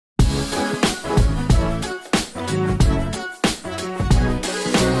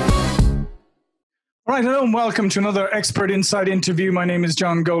Right, hello and welcome to another Expert Insight interview. My name is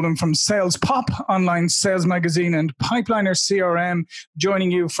John Golden from SalesPOP, online sales magazine and Pipeliner CRM,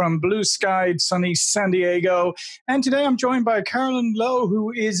 joining you from blue sky, sunny San Diego. And today I'm joined by Carolyn Lowe,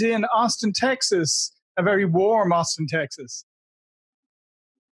 who is in Austin, Texas, a very warm Austin, Texas.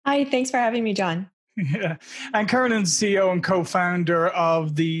 Hi, thanks for having me, John. Yeah. And Carolyn's CEO and co-founder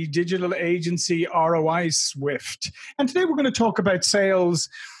of the digital agency ROI Swift. And today we're going to talk about sales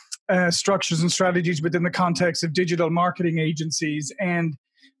structures and strategies within the context of digital marketing agencies. And,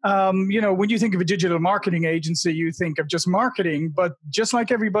 when you think of a digital marketing agency, you think of just marketing, but just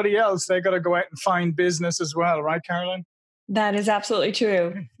like everybody else, they got to go out and find business as well. Right, Carolyn? That is absolutely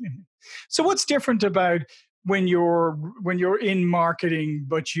true. So what's different about when you're in marketing,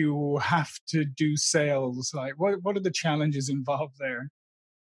 but you have to do sales? Like what are the challenges involved there?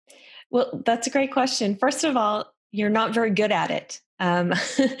 Well, that's a great question. First of all, you're not very good at it.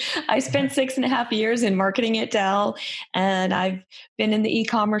 I spent 6.5 years in marketing at Dell, and I've been in the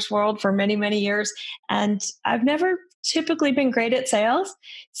e-commerce world for many, many years, and I've never typically been great at sales.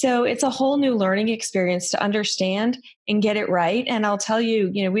 So it's a whole new learning experience to understand and get it right. And I'll tell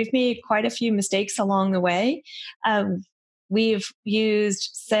you, we've made quite a few mistakes along the way. We've used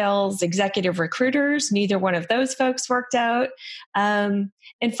sales executive recruiters. Neither one of those folks worked out. And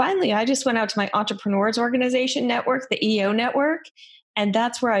finally, I just went out to my entrepreneurs organization network, the EO network. And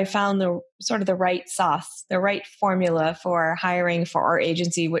that's where I found the right sauce, the right formula for hiring for our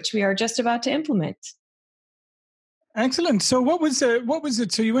agency, which we are just about to implement. Excellent. So what was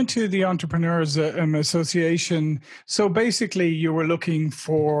it? So you went to the Entrepreneurs Association. So basically you were looking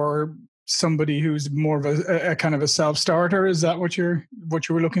for somebody who's more of a kind of a self-starter. Is that what you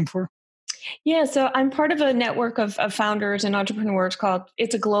were looking for? Yeah, so I'm part of a network of founders and entrepreneurs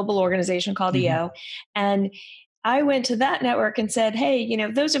it's a global organization called EO. And I went to that network and said, hey,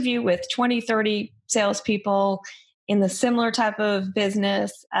 those of you with 20, 30 salespeople in the similar type of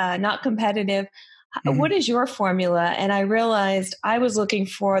business, not competitive, what is your formula? And I realized I was looking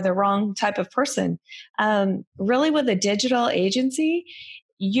for the wrong type of person. Really, with a digital agency,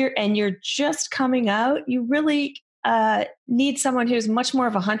 you're just coming out, you really need someone who's much more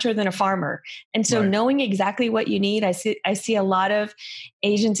of a hunter than a farmer. And so knowing exactly what you need, I see a lot of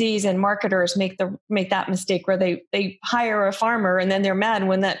agencies and marketers make that mistake where they hire a farmer and then they're mad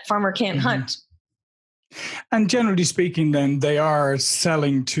when that farmer can't hunt. And generally speaking, then they are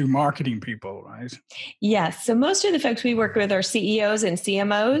selling to marketing people, right? Yes. So most of the folks we work with are CEOs and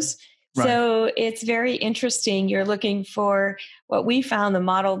CMOs. Right. So it's very interesting. You're looking for what we found, the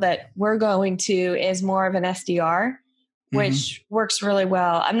model that we're going to is more of an SDR, which works really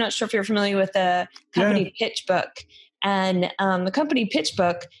well. I'm not sure if you're familiar with the company pitch book. And the company pitch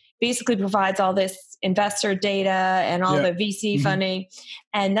book basically provides all this investor data and all the VC funding.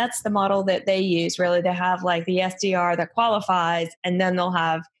 And that's the model that they use, really. They have like the SDR that qualifies, and then they'll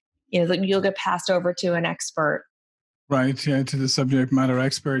have, you'll get passed over to an expert. Right, yeah, to the subject matter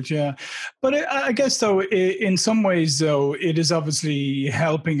expert, yeah. But I guess, though, in some ways, though, it is obviously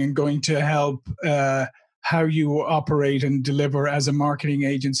helping and going to help how you operate and deliver as a marketing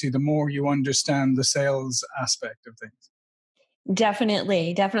agency, the more you understand the sales aspect of things.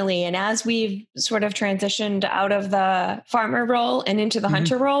 Definitely. And as we've sort of transitioned out of the farmer role and into the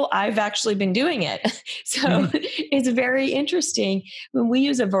hunter role, I've actually been doing it. So it's very interesting. When we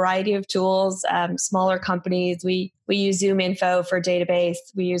use a variety of tools, smaller companies, we use Zoom Info for database.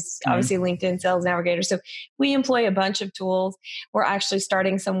 We use obviously LinkedIn Sales Navigator. So we employ a bunch of tools. We're actually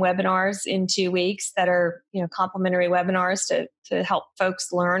starting some webinars in 2 weeks that are, complimentary webinars to help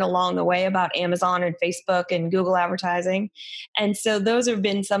folks learn along the way about Amazon and Facebook and Google advertising. And so those have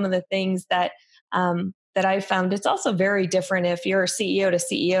been some of the things that I found. It's also very different if you're a CEO to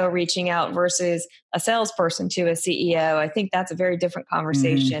CEO reaching out versus a salesperson to a CEO. I think that's a very different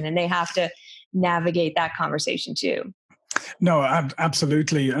conversation, and they have to navigate that conversation too. No,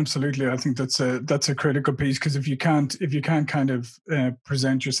 absolutely. I think that's a critical piece, because if you can't kind of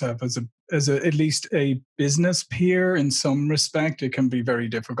present yourself as at least a business peer in some respect, it can be very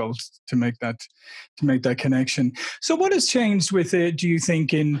difficult to make that connection. So, what has changed with it? Do you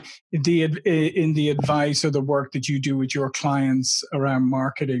think in the advice or the work that you do with your clients around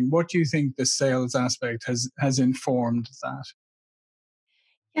marketing? What do you think the sales aspect has informed that?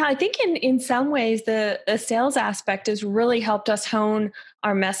 Yeah, I think in some ways, the sales aspect has really helped us hone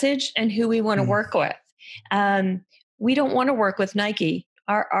our message and who we want to work with. We don't want to work with Nike.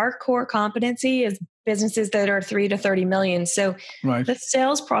 Our core competency is businesses that are 3 to 30 million. So the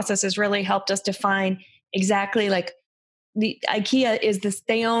sales process has really helped us define exactly like the IKEA is this,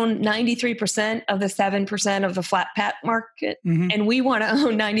 they own 93% of the 7% of the flat pat market. Mm-hmm. And we want to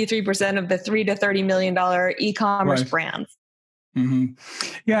own 93% of the $3 to $30 million e-commerce Right. brands. Mm-hmm.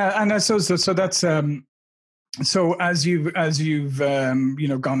 Yeah. And so that's, so as you've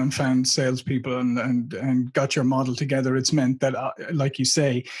gone and found salespeople and got your model together, it's meant that, like you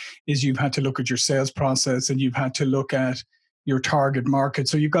say, is you've had to look at your sales process and you've had to look at your target market.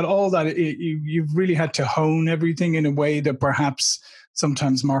 So you've got all that. You've really had to hone everything in a way that perhaps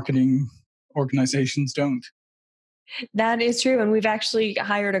sometimes marketing organizations don't. That is true. And we've actually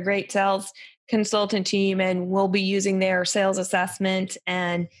hired a great sales consultant team, and we'll be using their sales assessment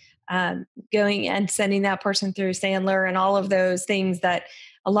and going and sending that person through Sandler and all of those things that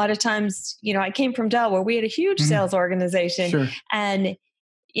a lot of times, I came from Dell where we had a huge sales organization. Sure. And,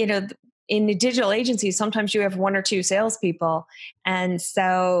 in the digital agencies, sometimes you have one or two salespeople. And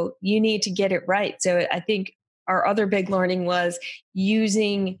so you need to get it right. So I think our other big learning was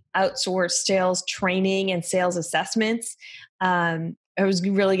using outsourced sales training and sales assessments. It was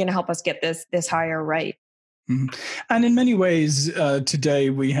really going to help us get this hire right. Mm-hmm. And in many ways,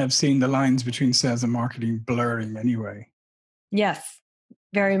 today we have seen the lines between sales and marketing blurring anyway. Yes,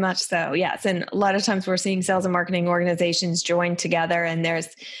 very much so. Yes. And a lot of times we're seeing sales and marketing organizations join together, and there's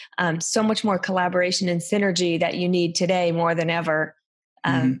so much more collaboration and synergy that you need today more than ever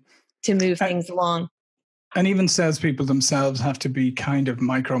to move things along. And even salespeople themselves have to be kind of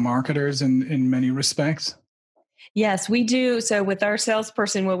micro marketers in many respects. Yes, we do. So with our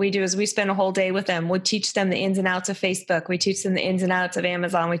salesperson, what we do is we spend a whole day with them. We teach them the ins and outs of Facebook. We teach them the ins and outs of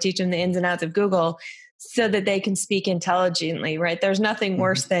Amazon. We teach them the ins and outs of Google so that they can speak intelligently, right? There's nothing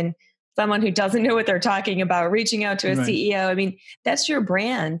worse than someone who doesn't know what they're talking about reaching out to a CEO. I mean, that's your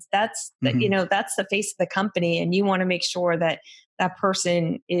brand. That's, that's the face of the company. And you want to make sure that that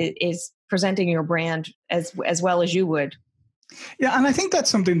person is presenting your brand as well as you would. Yeah, and I think that's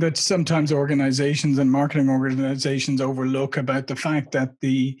something that sometimes organizations and marketing organizations overlook about the fact that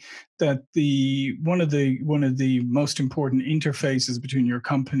one of the most important interfaces between your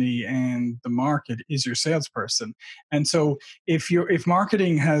company and the market is your salesperson. And so if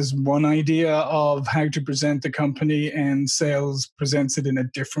marketing has one idea of how to present the company and sales presents it in a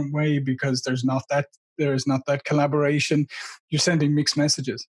different way because there's not that collaboration, you're sending mixed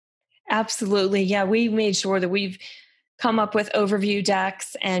messages. Absolutely. Yeah, we made sure that we've come up with overview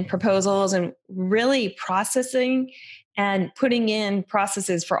decks and proposals and really processing and putting in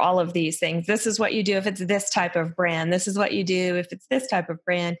processes for all of these things. This is what you do if it's this type of brand. This is what you do if it's this type of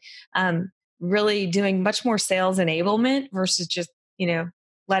brand. Really doing much more sales enablement versus just,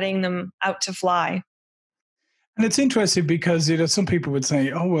 letting them out to fly. And it's interesting because, some people would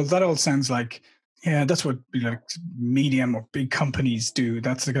say, oh, well, that all sounds like, yeah, that's what medium or big companies do.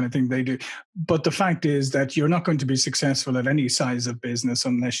 That's the kind of thing they do. But the fact is that you're not going to be successful at any size of business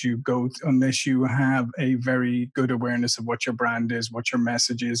unless you have a very good awareness of what your brand is, what your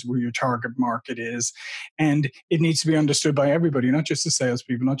message is, where your target market is. And it needs to be understood by everybody, not just the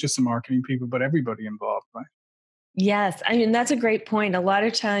salespeople, not just the marketing people, but everybody involved, right? Yes. I mean, that's a great point. A lot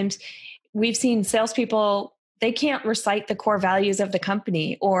of times we've seen salespeople, they can't recite the core values of the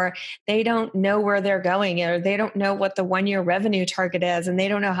company, or they don't know where they're going, or they don't know what the 1-year revenue target is, and they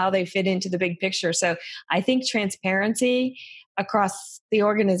don't know how they fit into the big picture. So I think transparency across the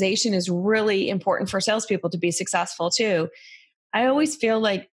organization is really important for salespeople to be successful too. I always feel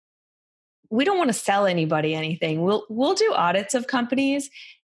like we don't want to sell anybody anything. We'll do audits of companies,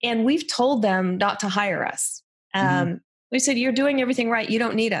 and we've told them not to hire us. We said, you're doing everything right. You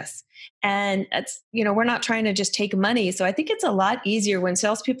don't need us. And it's, we're not trying to just take money. So I think it's a lot easier when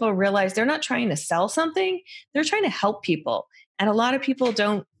salespeople realize they're not trying to sell something. They're trying to help people. And a lot of people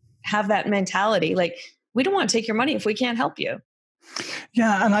don't have that mentality. Like, we don't want to take your money if we can't help you.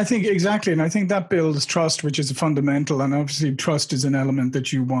 Yeah, and I think exactly. And I think that builds trust, which is fundamental. And obviously trust is an element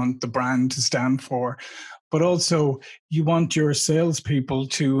that you want the brand to stand for. But also you want your salespeople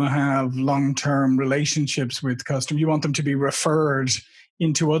to have long-term relationships with customers. You want them to be referred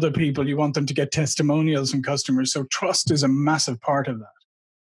into other people. You want them to get testimonials from customers. So trust is a massive part of that.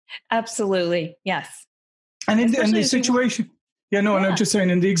 Absolutely. Yes. And in the situation... And I'm just saying,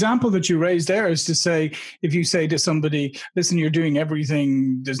 in the example that you raised there is to say, if you say to somebody, listen, you're doing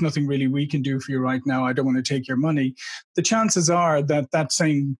everything, there's nothing really we can do for you right now, I don't want to take your money. The chances are that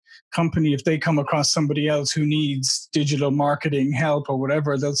same company, if they come across somebody else who needs digital marketing help or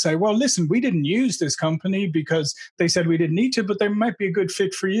whatever, they'll say, well, listen, we didn't use this company because they said we didn't need to, but they might be a good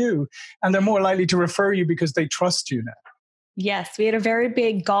fit for you. And they're more likely to refer you because they trust you now. Yes, we had a very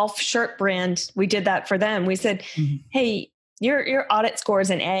big golf shirt brand. We did that for them. We said, hey, your audit score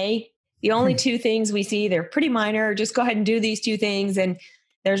is an A. the only two things we see, they're pretty minor. Just go ahead and do these two things. And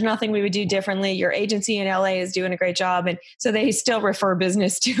there's nothing we would do differently. Your agency in LA is doing a great job. And so they still refer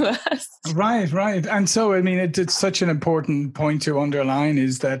business to us. Right, right. And so, I mean, it's such an important point to underline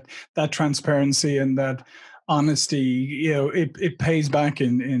is that transparency and that honesty, it pays back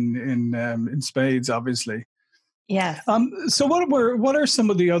in spades, obviously. Yes. So what are some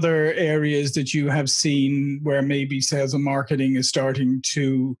of the other areas that you have seen where maybe sales and marketing is starting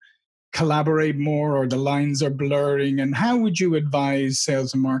to collaborate more, or the lines are blurring? And how would you advise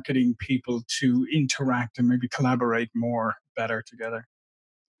sales and marketing people to interact and maybe collaborate more better together?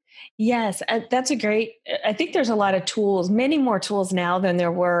 Yes, that's a great. I think there's a lot of tools, many more tools now than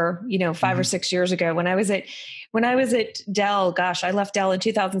there were, 5 or 6 years ago. When I was at Dell, gosh, I left Dell in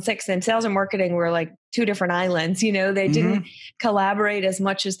 2006, and sales and marketing were like two different islands. They didn't collaborate as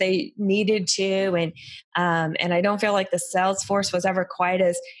much as they needed to, and I don't feel like the sales force was ever quite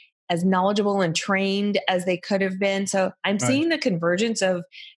as knowledgeable and trained as they could have been. So I'm seeing the convergence of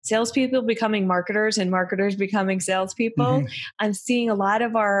salespeople becoming marketers and marketers becoming salespeople. I'm seeing a lot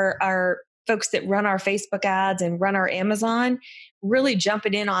of our folks that run our Facebook ads and run our Amazon really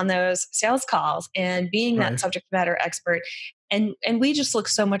jumping in on those sales calls and being that subject matter expert. And we just look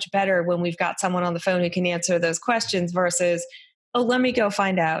so much better when we've got someone on the phone who can answer those questions versus, oh, let me go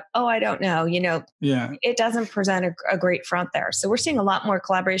find out. Oh, I don't know. It doesn't present a great front there. So we're seeing a lot more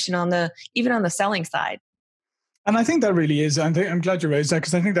collaboration even on the selling side. And I think that really is, I'm glad you raised that,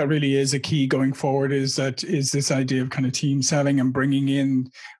 because I think that really is a key going forward, is this idea of kind of team selling and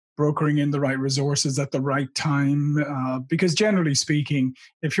brokering in the right resources at the right time. Because generally speaking,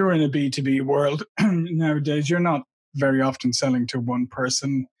 if you're in a B2B world nowadays, you're not very often selling to one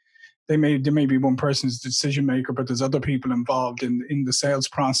person. There may be one person's decision maker, but there's other people involved in the sales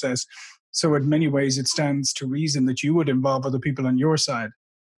process. So in many ways, it stands to reason that you would involve other people on your side.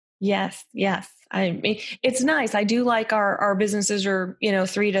 Yes. I mean, it's nice. I do like our businesses are,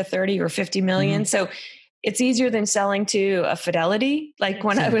 3 to 30 or 50 million. So it's easier than selling to a Fidelity. Like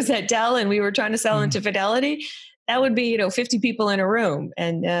when I was at Dell and we were trying to sell into Fidelity, that would be, 50 people in a room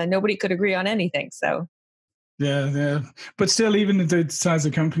and nobody could agree on anything. So. Yeah. But still, even at the size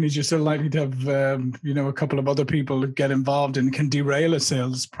of companies, you're still likely to have, a couple of other people get involved and can derail a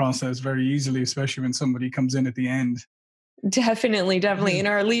sales process very easily, especially when somebody comes in at the end. Definitely. In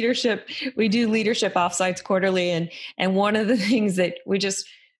our leadership, we do leadership offsites quarterly. And one of the things that we just,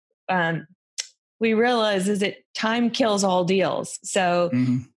 we realize is that time kills all deals. So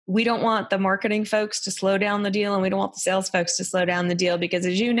we don't want the marketing folks to slow down the deal, and we don't want the sales folks to slow down the deal, because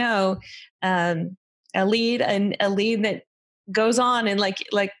as you know, a lead that goes on and like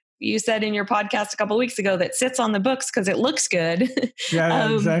you said in your podcast a couple of weeks ago, that sits on the books because it looks good.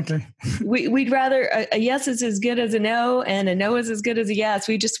 Yeah, exactly. We'd rather a yes is as good as a no, and a no is as good as a yes.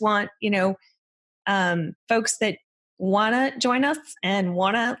 We just want, folks that want to join us and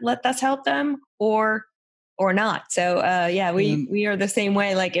want to let us help them or not. So we are the same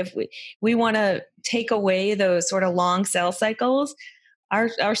way. Like if we want to take away those sort of long sales cycles,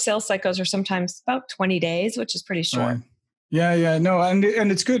 our sales cycles are sometimes about 20 days, which is pretty short. Right. Yeah. No, and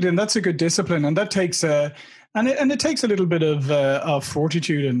it's good, and that's a good discipline, and that takes it takes a little bit of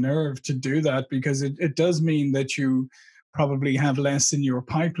fortitude and nerve to do that, because it does mean that you probably have less in your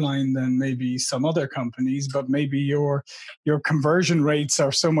pipeline than maybe some other companies, but maybe your conversion rates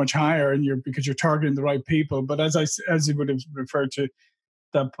are so much higher, and because you're targeting the right people. But as you would have referred to,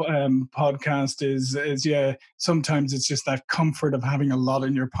 the podcast is sometimes it's just that comfort of having a lot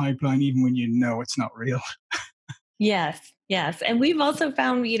in your pipeline, even when it's not real. Yes. And we've also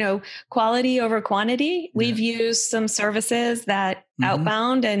found, quality over quantity. We've used some services that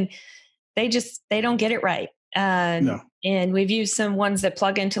outbound and they don't get it right. No. And we've used some ones that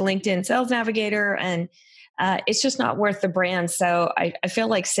plug into LinkedIn Sales Navigator, and it's just not worth the brand. So I feel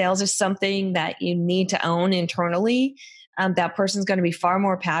like sales is something that you need to own internally. That person's going to be far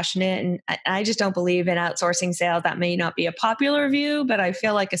more passionate. And I just don't believe in outsourcing sales. That may not be a popular view, but I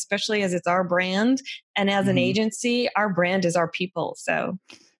feel like, especially as it's our brand and as an agency, our brand is our people. So.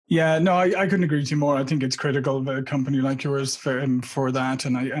 Yeah, no, I couldn't agree with you more. I think it's critical of a company like yours for that,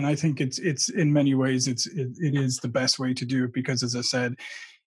 and I think it's in many ways it is the best way to do it, because, as I said,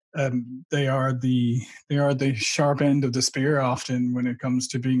 they are the sharp end of the spear often when it comes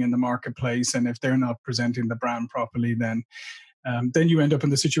to being in the marketplace, and if they're not presenting the brand properly, then you end up in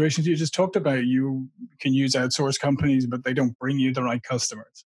the situations you just talked about. You can use outsourced companies, but they don't bring you the right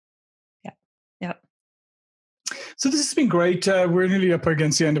customers. Yeah. So this has been great. We're nearly up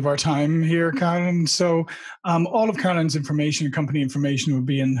against the end of our time here, Carolyn. So all of Carolyn's information, company information, will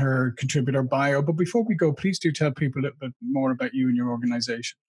be in her contributor bio. But before we go, please do tell people a little bit more about you and your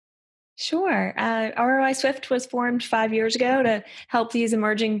organization. Sure. ROI Swift was formed 5 years ago to help these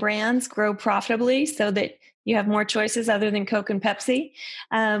emerging brands grow profitably so that you have more choices other than Coke and Pepsi.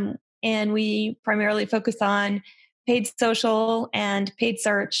 And we primarily focus on paid social and paid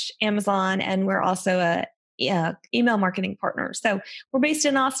search, Amazon, and we're also a email marketing partner. So we're based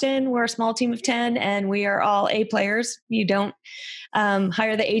in Austin. We're a small team of 10, and we are all A players. You don't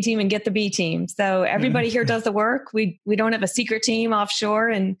hire the A team and get the B team. So everybody here does the work. We don't have a secret team offshore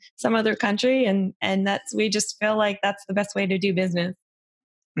in some other country, and we just feel like that's the best way to do business.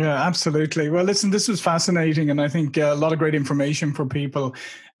 Yeah, absolutely. Well, listen, this was fascinating, and I think a lot of great information for people.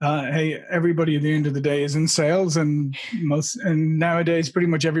 Hey, everybody at the end of the day is in sales, and nowadays pretty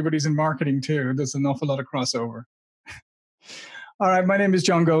much everybody's in marketing too. There's an awful lot of crossover. All right, my name is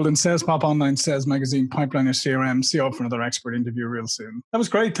John Golden, SalesPOP Online Sales Magazine, Pipeliner CRM. See you all for another expert interview real soon. That was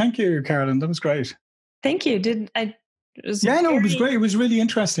great. Thank you, Carolyn. That was great. Thank you. It was it was great. It was really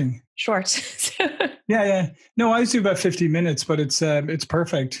interesting. Short. Yeah. No, I do about 50 minutes, but it's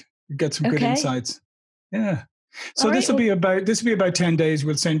perfect. You get some good insights. Yeah. So this will be about 10 days.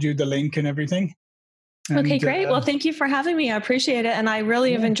 We'll send you the link and everything. Okay, great. Well, thank you for having me. I appreciate it. And I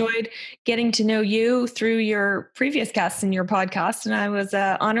really have enjoyed getting to know you through your previous guests in your podcast. And I was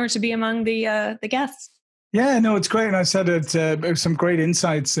honored to be among the guests. Yeah, no, it's great. And I said it's some great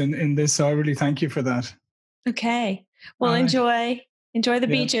insights in this. So I really thank you for that. Okay. Well, enjoy the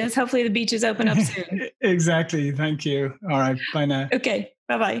beaches. Hopefully the beaches open up soon. Exactly. Thank you. All right. Bye now. Okay.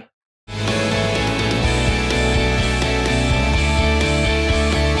 Bye-bye.